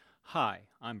Hi,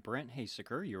 I'm Brent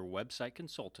Haseker, your website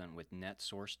consultant with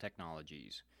NetSource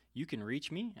Technologies. You can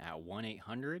reach me at 1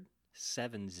 800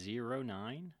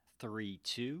 709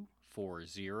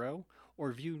 3240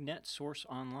 or view NetSource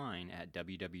online at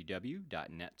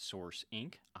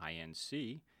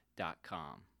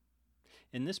www.netsourceinc.com.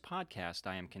 In this podcast,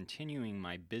 I am continuing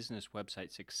my business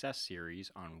website success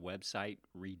series on website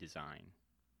redesign.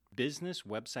 Business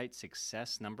website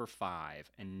success number 5,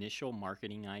 initial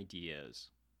marketing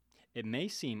ideas. It may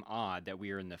seem odd that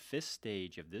we are in the 5th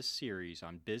stage of this series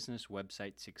on business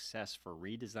website success for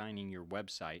redesigning your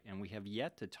website, and we have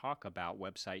yet to talk about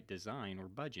website design or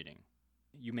budgeting.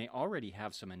 You may already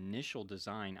have some initial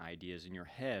design ideas in your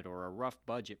head or a rough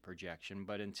budget projection,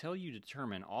 but until you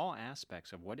determine all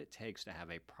aspects of what it takes to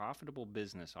have a profitable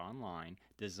business online,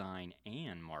 design,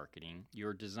 and marketing,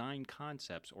 your design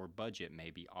concepts or budget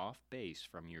may be off base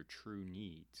from your true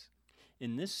needs.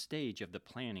 In this stage of the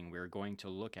planning, we are going to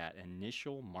look at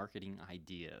initial marketing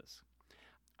ideas.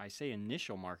 I say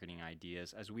initial marketing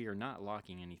ideas as we are not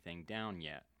locking anything down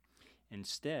yet.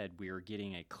 Instead, we are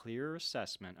getting a clear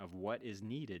assessment of what is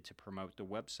needed to promote the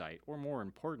website, or more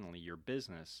importantly, your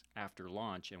business, after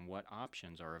launch and what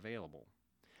options are available.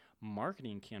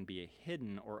 Marketing can be a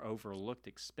hidden or overlooked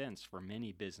expense for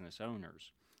many business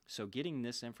owners, so getting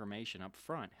this information up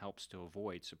front helps to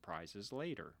avoid surprises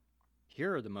later.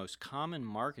 Here are the most common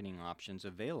marketing options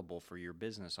available for your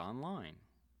business online.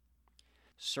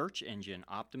 Search engine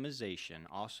optimization,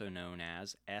 also known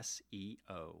as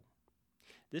SEO.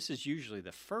 This is usually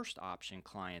the first option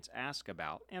clients ask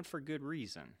about, and for good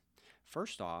reason.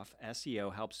 First off,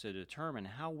 SEO helps to determine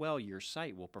how well your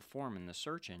site will perform in the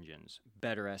search engines.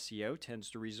 Better SEO tends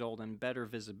to result in better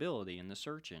visibility in the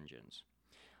search engines.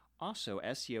 Also,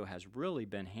 SEO has really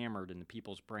been hammered into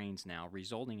people's brains now,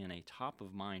 resulting in a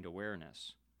top-of-mind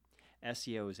awareness.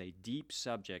 SEO is a deep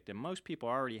subject, and most people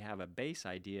already have a base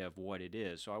idea of what it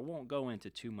is, so I won't go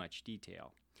into too much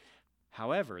detail.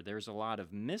 However, there's a lot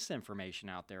of misinformation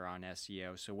out there on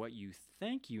SEO, so what you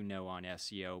think you know on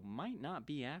SEO might not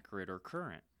be accurate or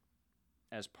current.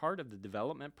 As part of the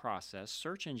development process,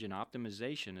 search engine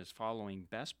optimization is following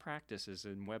best practices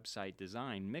in website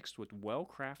design mixed with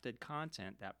well-crafted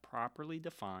content that properly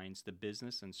defines the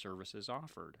business and services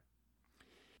offered.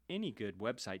 Any good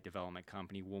website development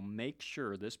company will make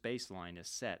sure this baseline is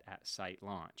set at site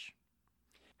launch.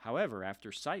 However,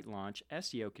 after site launch,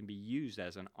 SEO can be used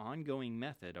as an ongoing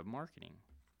method of marketing.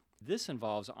 This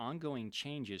involves ongoing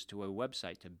changes to a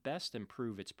website to best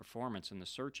improve its performance in the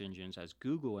search engines as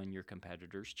Google and your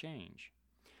competitors change.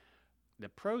 The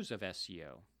pros of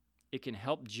SEO. It can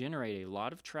help generate a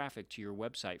lot of traffic to your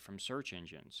website from search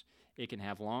engines. It can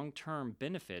have long-term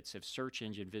benefits if search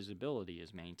engine visibility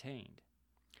is maintained.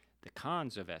 The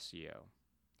cons of SEO.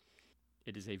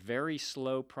 It is a very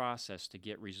slow process to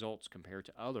get results compared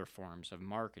to other forms of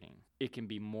marketing. It can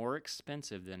be more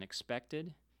expensive than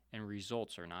expected, and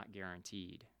results are not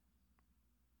guaranteed.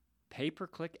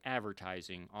 Pay-per-click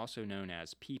advertising, also known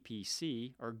as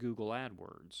PPC or Google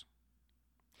AdWords.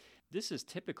 This is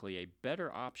typically a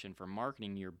better option for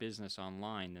marketing your business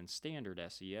online than standard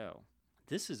SEO.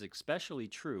 This is especially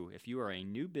true if you are a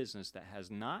new business that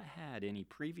has not had any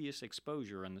previous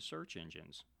exposure in the search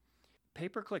engines.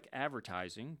 Pay-per-click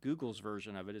advertising, Google's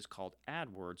version of it is called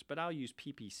AdWords, but I'll use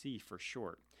PPC for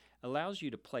short, allows you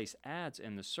to place ads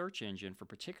in the search engine for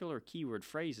particular keyword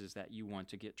phrases that you want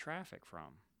to get traffic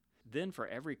from. Then for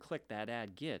every click that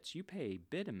ad gets, you pay a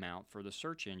bid amount for the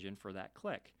search engine for that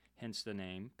click, hence the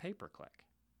name pay-per-click.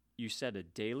 You set a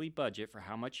daily budget for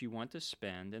how much you want to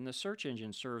spend, and the search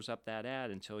engine serves up that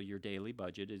ad until your daily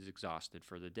budget is exhausted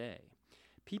for the day.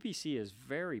 PPC is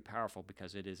very powerful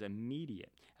because it is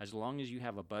immediate. As long as you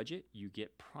have a budget, you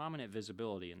get prominent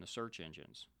visibility in the search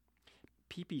engines.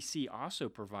 PPC also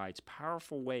provides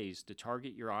powerful ways to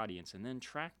target your audience and then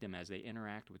track them as they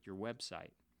interact with your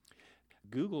website.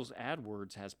 Google's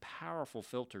AdWords has powerful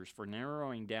filters for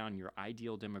narrowing down your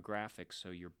ideal demographics, so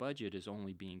your budget is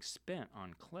only being spent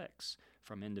on clicks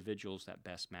from individuals that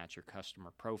best match your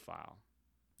customer profile.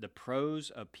 The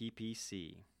pros of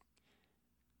PPC.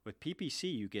 With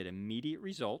PPC, you get immediate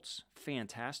results,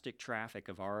 fantastic traffic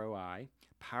of ROI,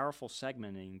 powerful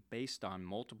segmenting based on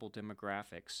multiple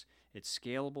demographics, it's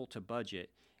scalable to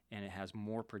budget, and it has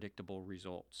more predictable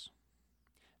results.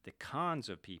 The cons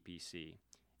of PPC.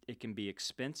 It can be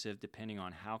expensive depending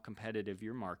on how competitive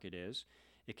your market is.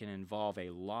 It can involve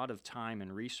a lot of time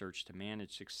and research to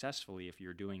manage successfully if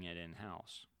you're doing it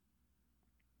in-house.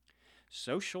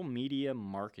 Social media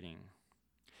marketing.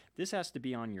 This has to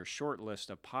be on your short list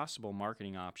of possible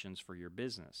marketing options for your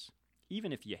business.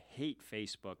 Even if you hate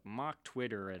Facebook, mock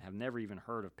Twitter, and have never even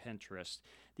heard of Pinterest,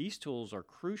 these tools are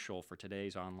crucial for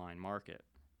today's online market.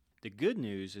 The good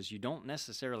news is you don't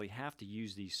necessarily have to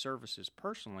use these services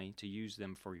personally to use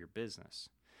them for your business.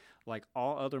 Like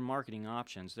all other marketing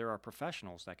options, there are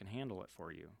professionals that can handle it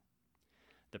for you.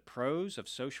 The pros of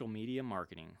social media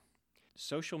marketing.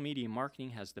 Social media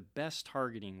marketing has the best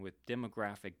targeting with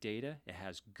demographic data. It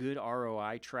has good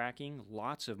ROI tracking,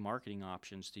 lots of marketing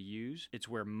options to use. It's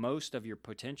where most of your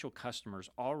potential customers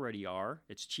already are.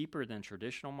 It's cheaper than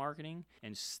traditional marketing,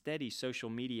 and steady social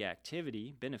media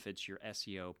activity benefits your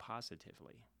SEO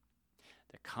positively.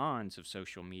 The cons of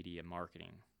social media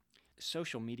marketing.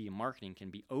 Social media marketing can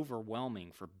be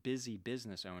overwhelming for busy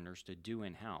business owners to do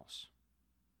in-house.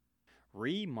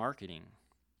 Remarketing.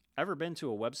 Ever been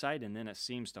to a website and then it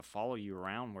seems to follow you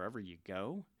around wherever you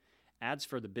go? Ads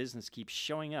for the business keep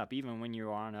showing up even when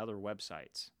you're on other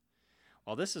websites.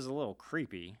 While this is a little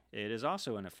creepy, it is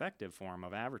also an effective form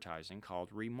of advertising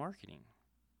called remarketing.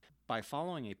 By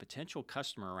following a potential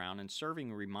customer around and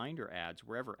serving reminder ads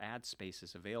wherever ad space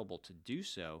is available to do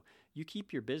so, you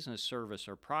keep your business, service,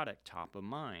 or product top of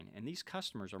mind, and these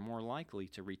customers are more likely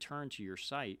to return to your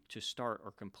site to start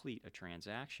or complete a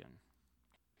transaction.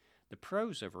 The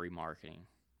pros of remarketing.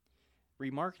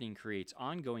 Remarketing creates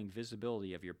ongoing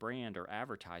visibility of your brand or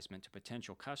advertisement to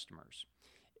potential customers.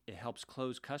 It helps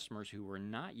close customers who were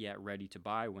not yet ready to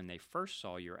buy when they first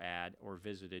saw your ad or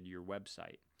visited your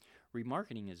website.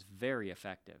 Remarketing is very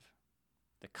effective.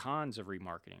 The cons of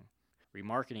remarketing.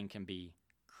 Remarketing can be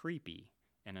creepy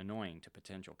and annoying to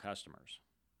potential customers.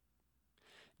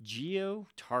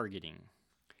 Geo-targeting.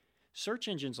 Search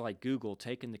engines like Google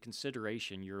take into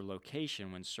consideration your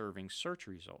location when serving search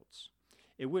results.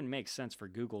 It wouldn't make sense for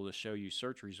Google to show you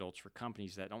search results for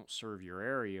companies that don't serve your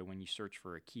area when you search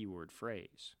for a keyword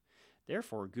phrase.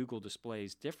 Therefore, Google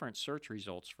displays different search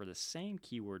results for the same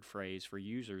keyword phrase for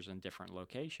users in different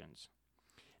locations.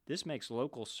 This makes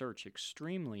local search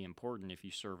extremely important if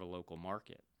you serve a local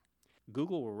market.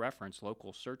 Google will reference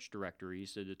local search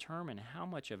directories to determine how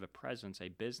much of a presence a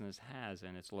business has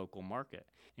in its local market,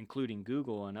 including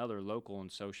Google and other local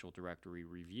and social directory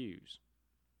reviews.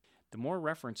 The more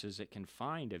references it can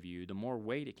find of you, the more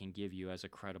weight it can give you as a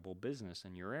credible business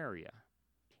in your area.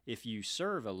 If you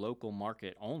serve a local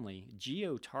market only,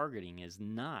 geo-targeting is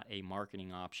not a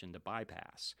marketing option to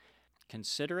bypass.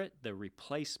 Consider it the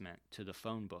replacement to the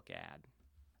phone book ad.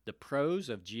 The pros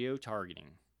of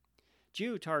geo-targeting.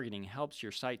 Geo-targeting helps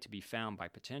your site to be found by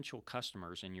potential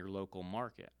customers in your local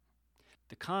market.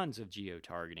 The cons of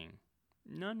geo-targeting.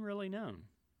 None really known.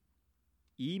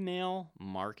 Email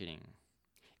marketing.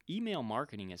 Email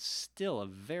marketing is still a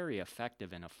very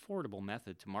effective and affordable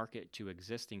method to market to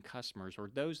existing customers or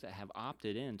those that have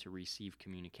opted in to receive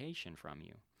communication from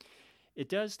you. It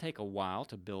does take a while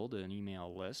to build an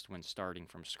email list when starting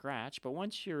from scratch, but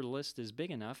once your list is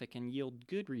big enough, it can yield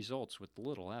good results with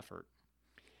little effort.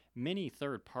 Many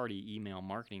third-party email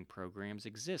marketing programs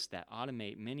exist that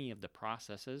automate many of the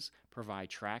processes, provide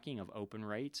tracking of open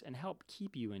rates, and help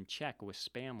keep you in check with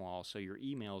spam laws so your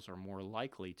emails are more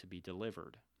likely to be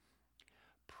delivered.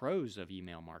 Pros of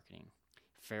email marketing.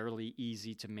 Fairly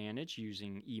easy to manage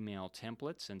using email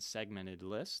templates and segmented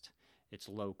lists. It's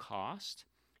low cost.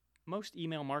 Most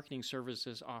email marketing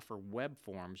services offer web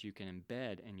forms you can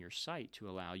embed in your site to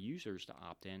allow users to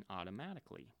opt in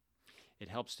automatically. It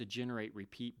helps to generate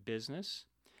repeat business.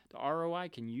 The ROI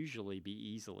can usually be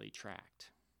easily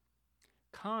tracked.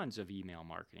 Cons of email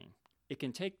marketing. It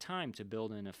can take time to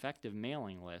build an effective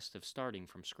mailing list of starting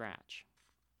from scratch.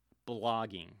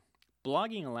 Blogging.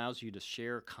 Blogging allows you to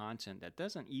share content that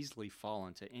doesn't easily fall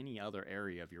into any other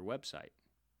area of your website.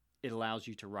 It allows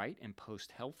you to write and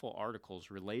post helpful articles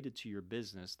related to your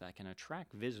business that can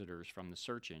attract visitors from the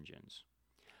search engines.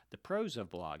 The pros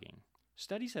of blogging.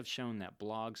 Studies have shown that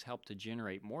blogs help to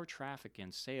generate more traffic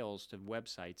and sales to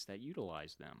websites that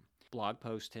utilize them. Blog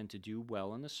posts tend to do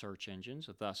well in the search engines,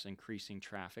 thus increasing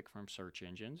traffic from search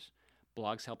engines.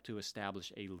 Blogs help to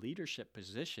establish a leadership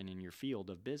position in your field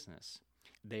of business.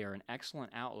 They are an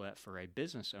excellent outlet for a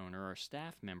business owner or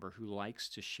staff member who likes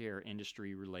to share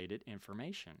industry-related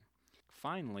information.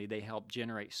 Finally, they help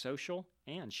generate social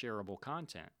and shareable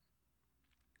content.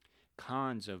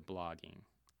 Cons of blogging.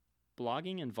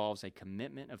 Blogging involves a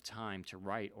commitment of time to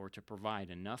write or to provide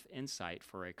enough insight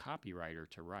for a copywriter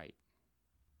to write.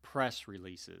 Press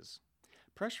releases.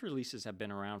 Press releases have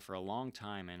been around for a long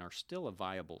time and are still a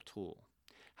viable tool.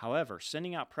 However,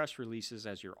 sending out press releases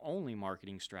as your only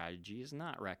marketing strategy is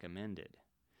not recommended.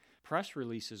 Press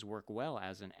releases work well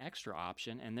as an extra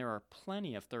option, and there are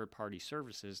plenty of third-party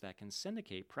services that can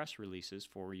syndicate press releases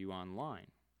for you online.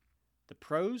 The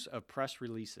pros of press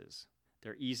releases.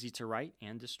 They're easy to write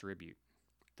and distribute.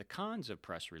 The cons of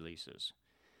press releases: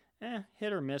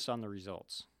 hit or miss on the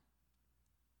results.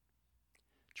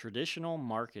 Traditional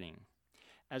marketing.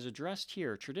 As addressed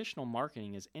here, traditional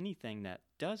marketing is anything that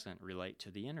doesn't relate to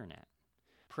the internet.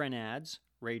 Print ads,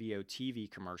 radio,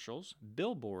 TV commercials,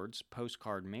 billboards,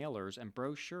 postcard mailers, and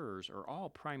brochures are all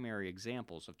primary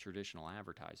examples of traditional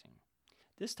advertising.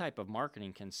 This type of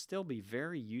marketing can still be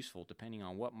very useful depending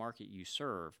on what market you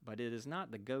serve, but it is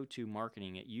not the go-to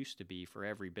marketing it used to be for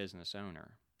every business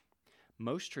owner.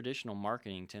 Most traditional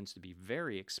marketing tends to be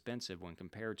very expensive when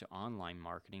compared to online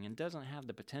marketing and doesn't have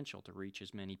the potential to reach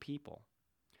as many people.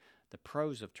 The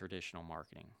pros of traditional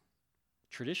marketing.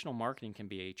 Traditional marketing can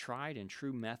be a tried and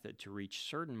true method to reach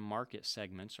certain market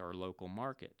segments or local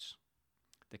markets.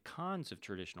 The cons of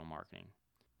traditional marketing.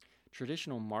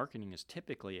 Traditional marketing is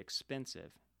typically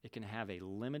expensive. It can have a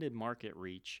limited market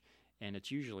reach, and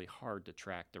it's usually hard to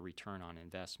track the return on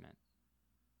investment.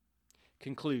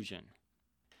 Conclusion.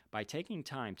 By taking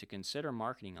time to consider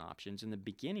marketing options in the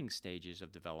beginning stages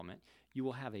of development, you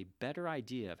will have a better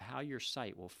idea of how your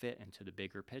site will fit into the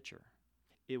bigger picture.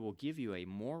 It will give you a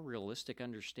more realistic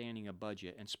understanding of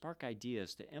budget and spark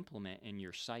ideas to implement in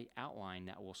your site outline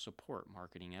that will support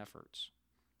marketing efforts.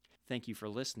 Thank you for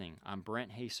listening. I'm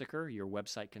Brent Haysecker, your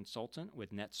website consultant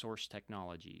with NetSource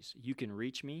Technologies. You can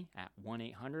reach me at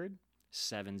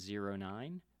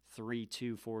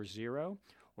 1-800-709-3240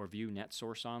 or view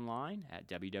NetSource online at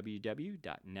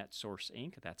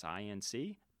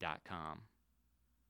www.netsourceinc.com.